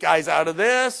 5,000 of these guys out of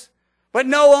this. But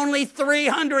no, only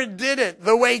 300 did it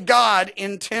the way God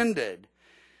intended.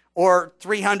 Or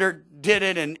 300 did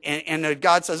it and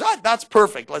God says, that's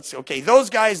perfect. Okay,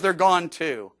 those guys, they're gone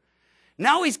too.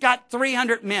 Now he's got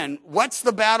 300 men. What's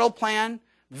the battle plan?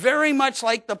 Very much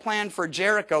like the plan for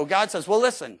Jericho. God says, well,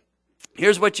 listen,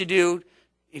 here's what you do.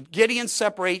 Gideon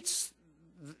separates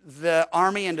the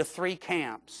army into 3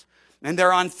 camps. And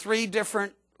they're on 3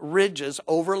 different ridges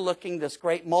overlooking this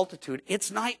great multitude.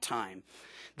 It's nighttime.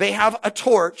 They have a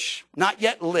torch, not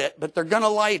yet lit, but they're going to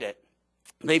light it.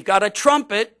 They've got a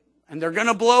trumpet, and they're going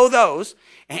to blow those.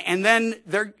 And then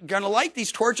they're going to light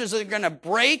these torches. They're going to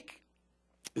break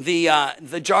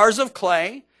the jars of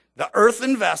clay, the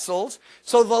earthen vessels,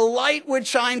 so the light would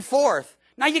shine forth.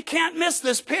 Now you can't miss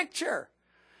this picture.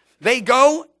 They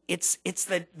go, it's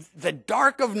the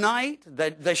dark of night.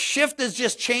 The shift is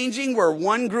just changing where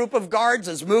one group of guards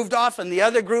has moved off and the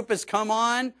other group has come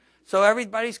on. So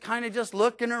everybody's kind of just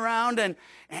looking around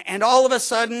and all of a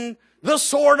sudden the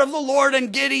sword of the Lord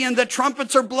and Gideon, the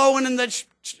trumpets are blowing and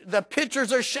the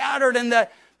pitchers are shattered and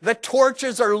the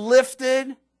torches are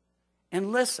lifted.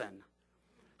 And listen,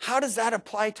 how does that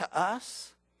apply to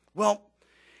us? Well,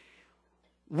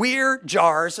 we're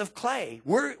jars of clay.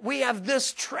 We have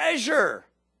this treasure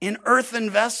in earthen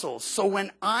vessels. So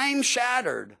when I'm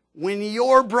shattered, when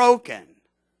you're broken,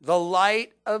 the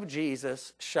light of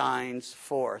Jesus shines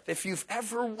forth. If you've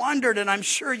ever wondered, and I'm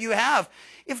sure you have,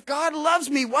 if God loves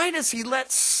me, why does he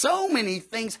let so many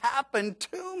things happen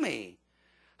to me?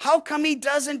 How come he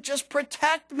doesn't just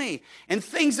protect me? And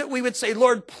things that we would say,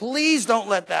 Lord, please don't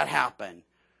let that happen.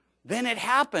 Then it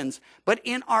happens. But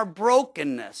in our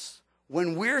brokenness,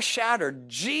 when we're shattered,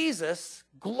 Jesus'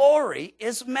 glory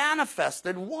is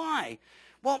manifested. Why?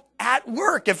 Well, at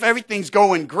work, if everything's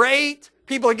going great,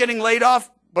 people are getting laid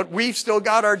off, but we've still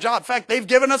got our job. In fact, they've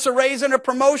given us a raise and a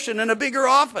promotion in a bigger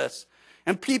office.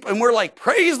 And we're like,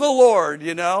 praise the Lord,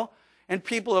 And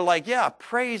people are like, yeah,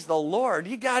 praise the Lord.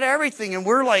 You got everything. And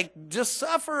we're like just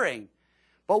suffering.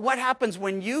 But what happens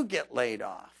when you get laid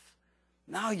off?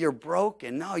 Now you're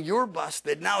broken. Now you're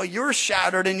busted. Now you're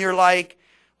shattered. And you're like,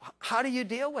 how do you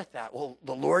deal with that? Well,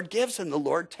 the Lord gives and the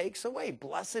Lord takes away.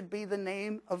 Blessed be the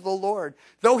name of the Lord.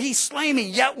 Though he slay me,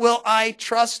 yet will I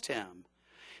trust him.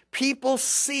 People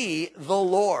see the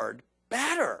Lord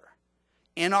better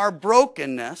in our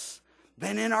brokenness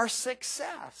than in our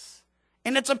success.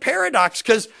 And it's a paradox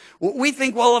because we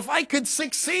think, well, if I could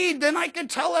succeed, then I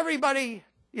could tell everybody,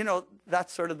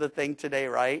 that's sort of the thing today,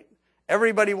 right?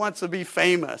 Everybody wants to be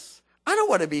famous. I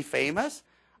don't want to be famous.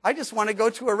 I just want to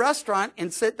go to a restaurant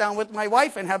and sit down with my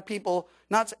wife and have people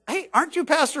not say, hey, aren't you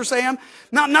Pastor Sam?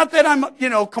 Not that I'm,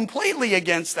 completely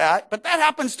against that, but that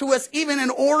happens to us even in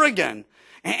Oregon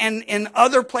and in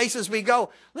other places we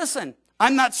go. Listen,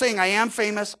 I'm not saying I am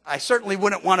famous. I certainly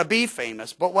wouldn't want to be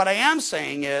famous. But what I am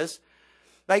saying is,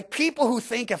 like people who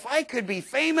think if I could be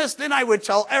famous, then I would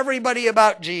tell everybody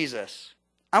about Jesus.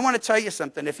 I want to tell you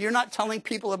something. If you're not telling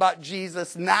people about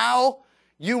Jesus now,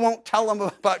 you won't tell them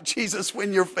about Jesus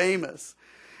when you're famous.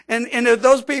 And if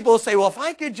those people say, well, if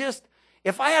I could just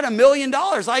If I had $1 million,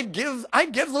 I'd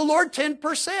give the Lord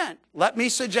 10%. Let me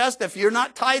suggest, if you're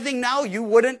not tithing now, you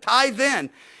wouldn't tithe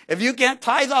then. If you can't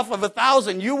tithe off of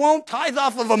 1,000, you won't tithe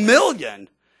off of 1,000,000,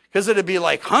 because it'd be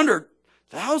like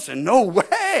 100,000. No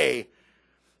way.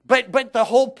 But the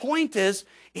whole point is,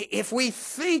 if we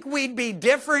think we'd be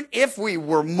different if we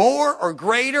were more or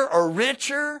greater or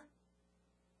richer,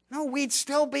 no, we'd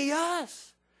still be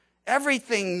us.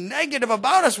 Everything negative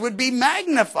about us would be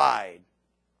magnified.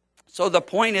 So the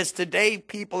point is, today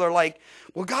people are like,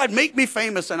 well, God, make me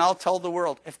famous and I'll tell the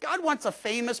world. If God wants a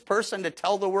famous person to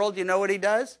tell the world, you know what he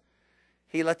does?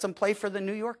 He lets them play for the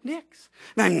New York Knicks.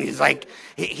 And he's like,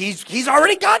 he's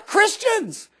already got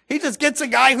Christians. He just gets a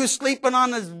guy who's sleeping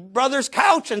on his brother's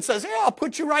couch and says, yeah, I'll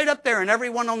put you right up there and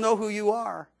everyone will know who you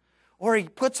are. Or he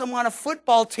puts them on a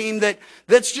football team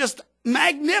that's just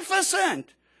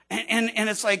magnificent. And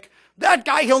it's like, that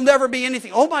guy, he'll never be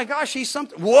anything. Oh my gosh, he's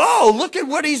something. Whoa, look at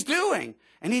what he's doing.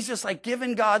 And he's just like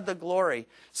giving God the glory.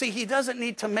 See, he doesn't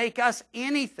need to make us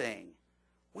anything.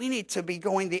 We need to be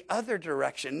going the other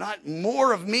direction. Not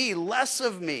more of me, less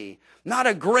of me. Not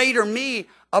a greater me,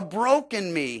 a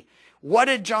broken me. What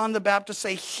did John the Baptist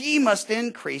say? He must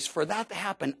increase. For that to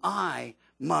happen, I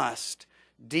must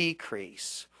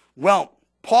decrease. Well,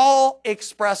 Paul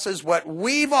expresses what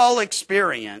we've all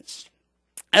experienced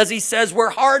as he says we're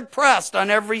hard pressed on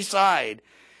every side.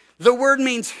 The word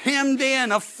means hemmed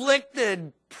in,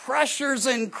 afflicted, pressures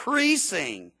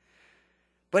increasing.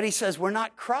 But he says we're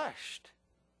not crushed.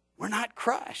 We're not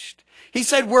crushed. He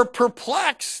said we're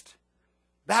perplexed.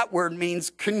 That word means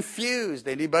confused.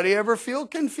 Anybody ever feel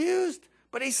confused?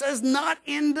 But he says not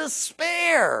in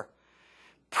despair.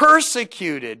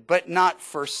 Persecuted, but not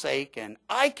forsaken.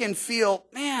 I can feel,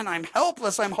 man, I'm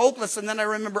helpless, I'm hopeless. And then I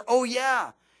remember, oh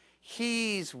yeah,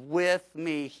 he's with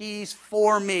me. He's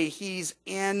for me. He's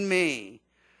in me.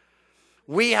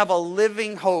 We have a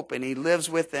living hope and he lives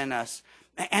within us.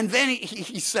 And then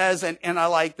he says, and I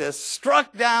like this,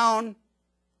 struck down,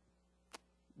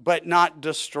 but not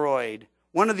destroyed.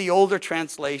 One of the older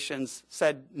translations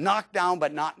said knocked down,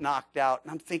 but not knocked out.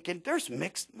 And I'm thinking, there's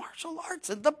mixed martial arts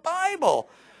in the Bible.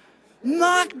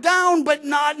 Knocked down, but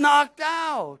not knocked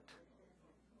out.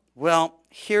 Well,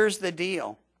 here's the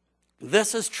deal.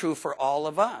 This is true for all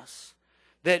of us.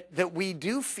 That we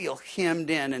do feel hemmed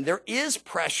in, and there is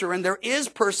pressure, and there is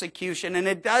persecution, and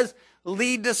it does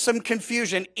lead to some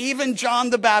confusion. Even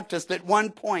John the Baptist, at one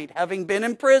point, having been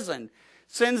imprisoned,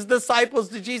 sends disciples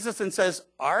to Jesus and says,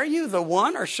 are you the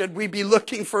one, or should we be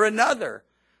looking for another?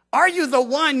 Are you the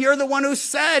one? You're the one who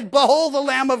said, behold the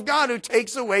Lamb of God who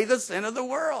takes away the sin of the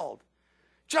world.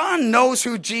 John knows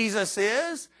who Jesus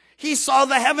is. He saw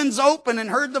the heavens open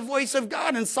and heard the voice of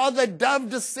God and saw the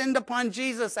dove descend upon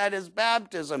Jesus at his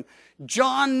baptism.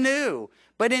 John knew.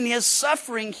 But in his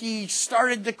suffering, he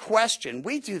started to question.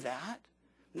 We do that.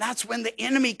 And that's when the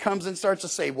enemy comes and starts to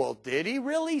say, well, did he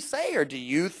really say? Or do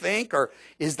you think? Or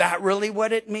is that really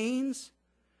what it means?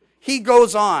 He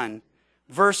goes on,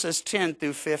 verses 10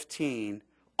 through 15.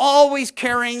 Always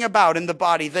carrying about in the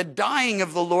body the dying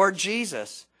of the Lord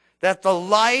Jesus, that the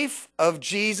life of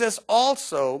Jesus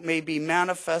also may be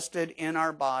manifested in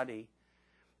our body.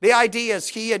 The idea is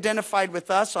he identified with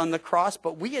us on the cross,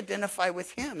 but we identify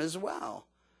with him as well.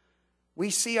 We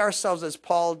see ourselves, as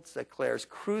Paul declares,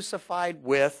 crucified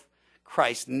with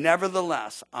Christ.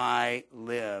 Nevertheless, I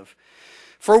live.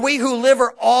 For we who live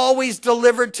are always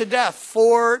delivered to death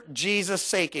for Jesus'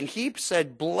 sake. And he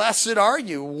said, blessed are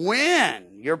you when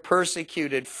you're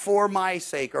persecuted for my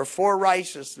sake or for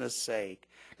righteousness' sake,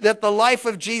 that the life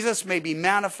of Jesus may be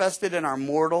manifested in our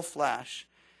mortal flesh.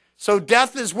 So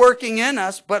death is working in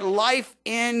us, but life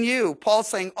in you. Paul's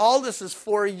saying all this is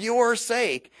for your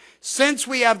sake. Since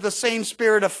we have the same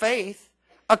spirit of faith,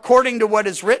 according to what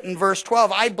is written, verse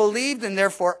 12, I believed and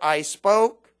therefore I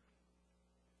spoke.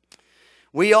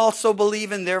 We also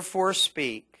believe and therefore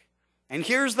speak. And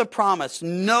here's the promise,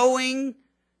 knowing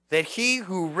that he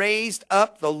who raised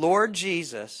up the Lord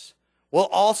Jesus will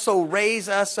also raise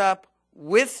us up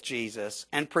with Jesus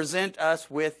and present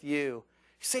us with you.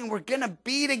 He's saying we're going to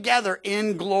be together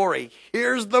in glory.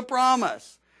 Here's the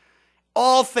promise.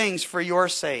 All things for your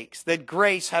sakes, that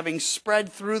grace, having spread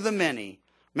through the many,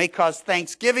 may cause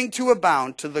thanksgiving to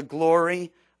abound to the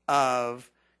glory of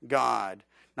God.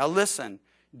 Now listen,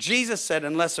 Jesus said,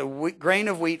 unless a grain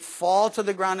of wheat fall to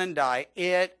the ground and die,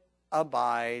 it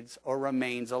abides or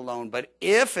remains alone. But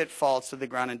if it falls to the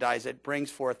ground and dies, it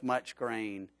brings forth much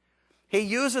grain. He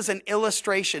uses an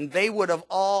illustration they would have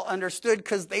all understood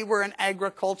because they were an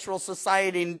agricultural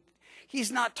society. And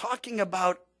he's not talking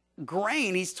about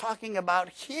grain. He's talking about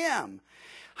him.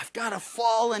 I've got to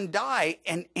fall and die.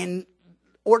 And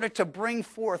order to bring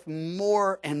forth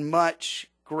more and much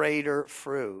greater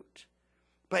fruit.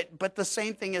 But the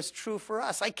same thing is true for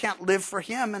us. I can't live for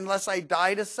him unless I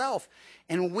die to self.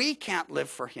 And we can't live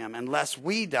for him unless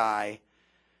we die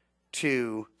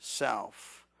to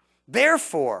self.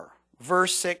 Therefore,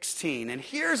 verse 16, and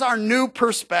here's our new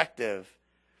perspective.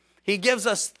 He gives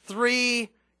us three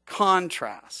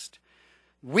contrasts.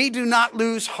 We do not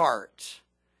lose heart.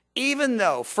 Even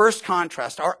though, first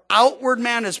contrast, our outward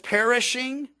man is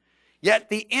perishing, yet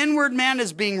the inward man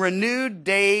is being renewed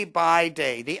day by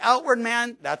day. The outward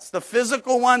man, that's the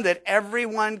physical one that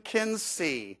everyone can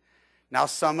see. Now,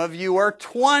 some of you are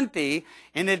 20,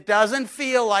 and it doesn't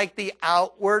feel like the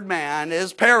outward man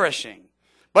is perishing.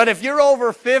 But if you're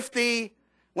over 50,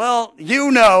 well,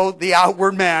 you know the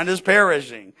outward man is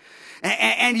perishing.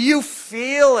 And you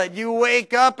feel it. You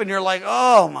wake up and you're like,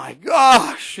 oh my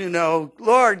gosh,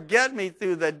 Lord, get me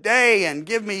through the day and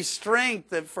give me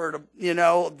strength for,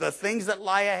 the things that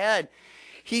lie ahead.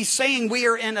 He's saying we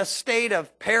are in a state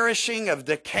of perishing, of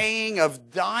decaying,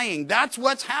 of dying. That's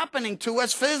what's happening to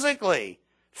us physically,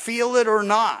 feel it or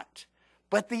not.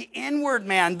 But the inward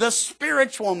man, the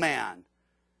spiritual man,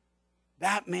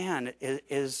 that man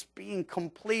is being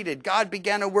completed. God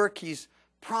began a work he's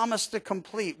promised to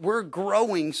complete. We're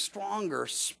growing stronger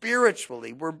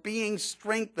spiritually. We're being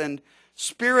strengthened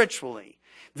spiritually.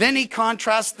 Then he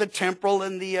contrasts the temporal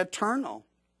and the eternal.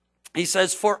 He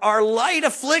says, for our light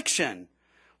affliction,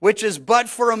 which is but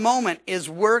for a moment, is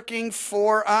working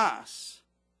for us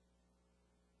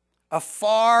a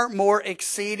far more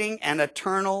exceeding and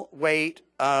eternal weight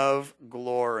of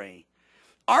glory.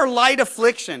 Our light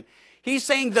affliction, he's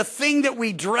saying the thing that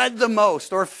we dread the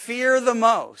most or fear the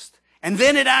most, and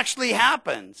then it actually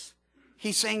happens.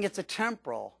 He's saying it's a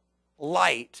temporal,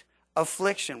 light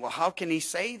affliction. Well, how can he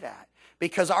say that?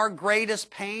 Because our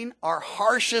greatest pain, our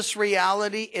harshest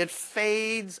reality, it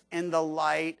fades in the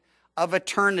light of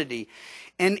eternity.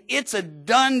 And it's a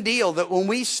done deal that when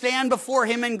we stand before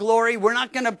him in glory, we're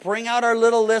not going to bring out our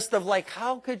little list of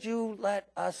how could you let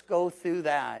us go through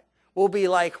that? We'll be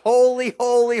like, holy,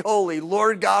 holy, holy,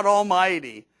 Lord God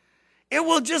Almighty. It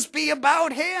will just be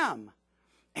about him.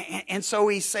 And so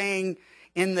he's saying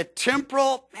in the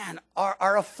temporal, man,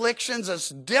 our afflictions, as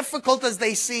difficult as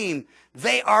they seem,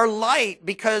 they are light,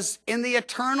 because in the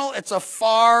eternal, it's a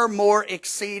far more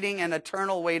exceeding and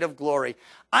eternal weight of glory.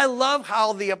 I love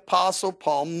how the Apostle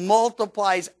Paul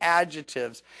multiplies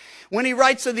adjectives. When he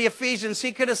writes to the Ephesians,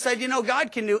 he could have said,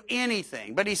 God can do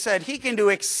anything. But he said he can do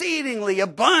exceedingly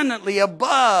abundantly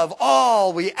above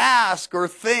all we ask or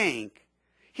think.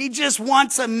 He just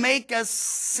wants to make us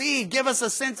see, give us a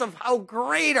sense of how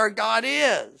great our God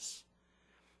is.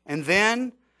 And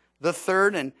then the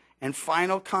third and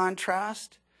final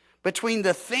contrast between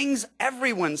the things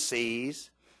everyone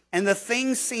sees and the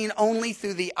things seen only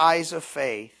through the eyes of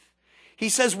faith. He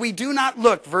says, we do not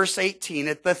look, verse 18,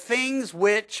 at the things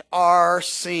which are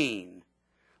seen.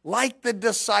 Like the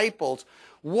disciples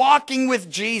walking with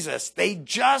Jesus, they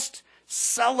just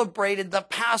celebrated the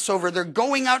Passover. They're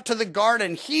going out to the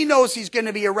garden. He knows he's going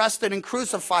to be arrested and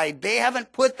crucified. They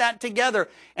haven't put that together.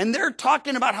 And they're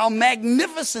talking about how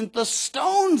magnificent the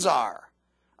stones are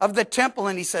of the temple.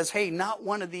 And he says, hey, not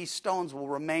one of these stones will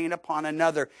remain upon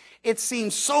another. It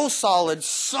seems so solid,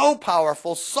 so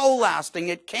powerful, so lasting.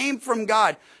 It came from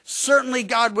God. Certainly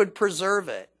God would preserve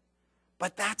it.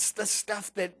 But that's the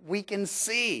stuff that we can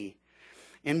see.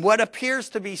 And what appears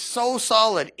to be so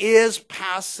solid is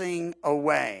passing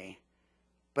away.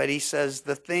 But he says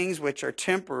the things which are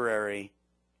temporary,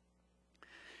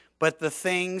 but the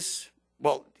things,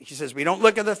 he says we don't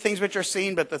look at the things which are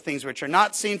seen, but the things which are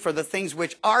not seen. For the things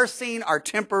which are seen are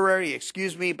temporary,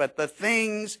 but the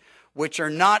things which are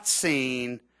not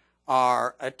seen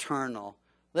are eternal.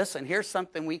 Listen, here's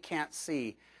something we can't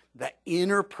see. The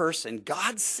inner person.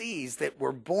 God sees that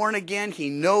we're born again. He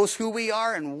knows who we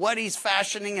are and what he's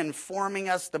fashioning and forming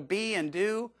us to be and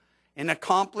do and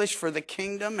accomplish for the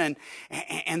kingdom,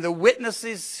 and the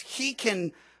witnesses he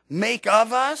can make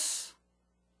of us.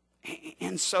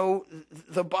 And so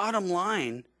the bottom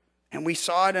line, and we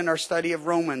saw it in our study of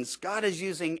Romans, God is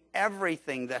using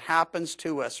everything that happens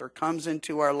to us or comes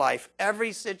into our life,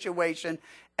 every situation,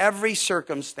 every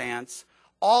circumstance,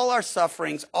 all our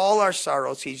sufferings, all our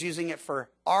sorrows, he's using it for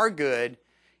our good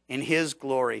in his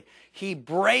glory. He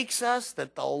breaks us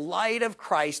that the light of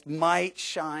Christ might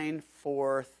shine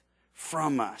forth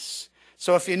from us.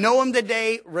 So if you know him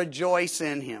today, rejoice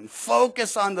in him.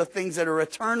 Focus on the things that are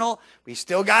eternal. We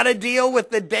still got to deal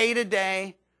with the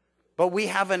day-to-day, but we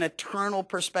have an eternal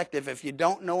perspective. If you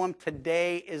don't know him,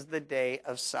 today is the day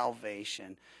of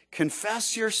salvation.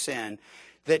 Confess your sin.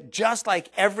 that just like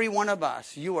every one of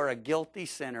us, you are a guilty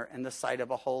sinner in the sight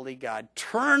of a holy God.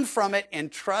 Turn from it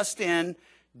and trust in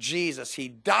Jesus. He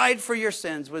died for your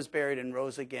sins, was buried, and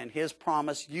rose again. His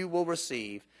promise, you will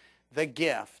receive the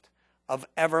gift of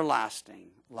everlasting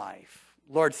life.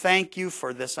 Lord, thank you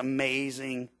for this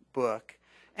amazing book,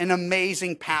 an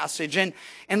amazing passage. And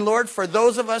Lord, for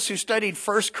those of us who studied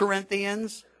 1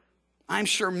 Corinthians, I'm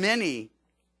sure many,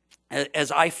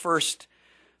 as I first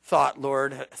thought,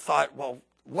 Lord, well,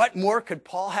 what more could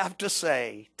Paul have to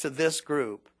say to this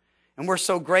group? And we're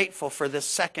so grateful for this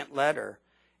second letter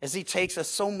as he takes us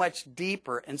so much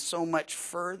deeper and so much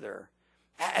further.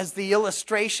 As the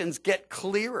illustrations get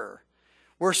clearer,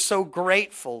 we're so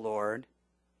grateful, Lord,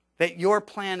 that your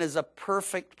plan is a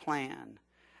perfect plan.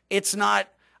 It's not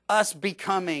us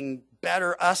becoming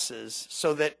better us's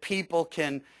so that people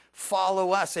can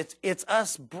follow us. It's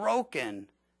us broken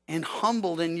and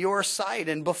humbled in your sight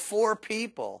and before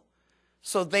people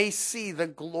so they see the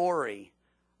glory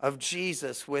of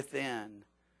Jesus within.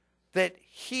 That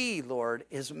he, Lord,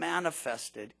 is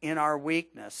manifested in our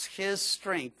weakness, his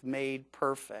strength made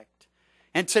perfect.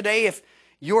 And today, if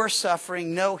you're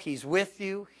suffering, know he's with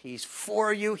you, he's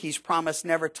for you, he's promised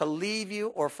never to leave you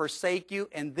or forsake you.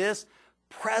 And this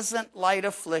present light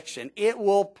affliction, it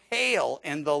will pale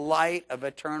in the light of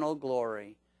eternal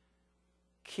glory.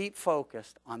 Keep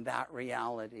focused on that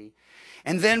reality.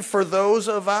 And then for those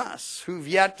of us who've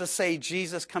yet to say,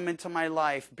 Jesus, come into my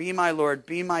life, be my Lord,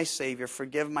 be my Savior,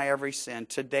 forgive my every sin,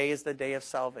 today is the day of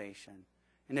salvation.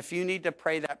 And if you need to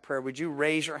pray that prayer, would you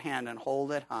raise your hand and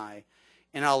hold it high?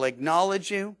 And I'll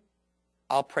acknowledge you,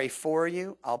 I'll pray for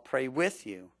you, I'll pray with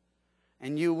you,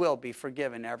 and you will be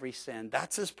forgiven every sin.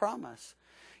 That's his promise.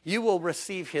 You will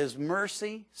receive his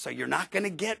mercy, so you're not going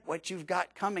to get what you've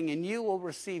got coming. And you will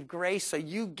receive grace, so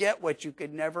you get what you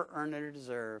could never earn or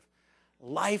deserve.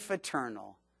 Life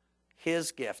eternal,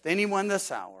 his gift. Anyone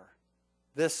this hour,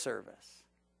 this service,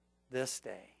 this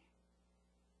day.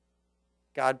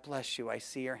 God bless you. I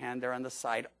see your hand there on the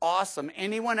side. Awesome.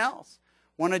 Anyone else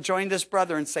want to join this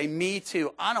brother and say, me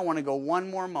too. I don't want to go one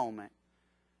more moment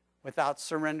without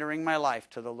surrendering my life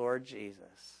to the Lord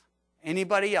Jesus.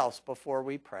 Anybody else before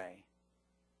we pray?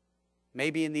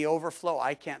 Maybe in the overflow,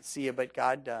 I can't see you, but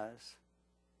God does.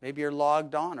 Maybe you're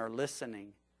logged on or listening.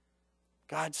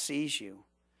 God sees you.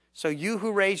 So you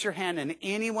who raise your hand and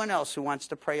anyone else who wants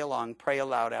to pray along, pray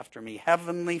aloud after me.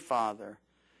 Heavenly Father,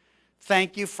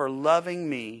 thank you for loving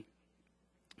me,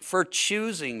 for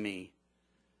choosing me,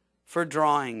 for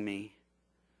drawing me.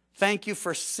 Thank you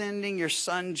for sending your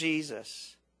Son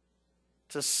Jesus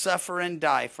to suffer and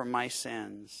die for my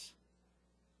sins.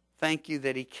 Thank you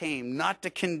that he came not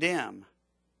to condemn,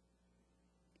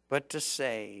 but to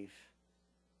save.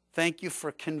 Thank you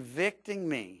for convicting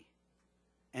me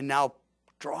and now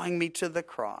drawing me to the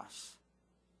cross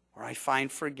where I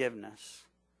find forgiveness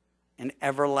and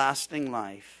everlasting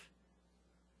life.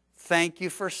 Thank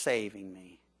you for saving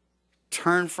me.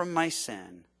 Turn from my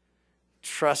sin.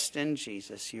 Trust in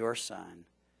Jesus, your Son.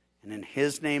 And in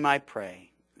his name I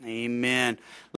pray. Amen.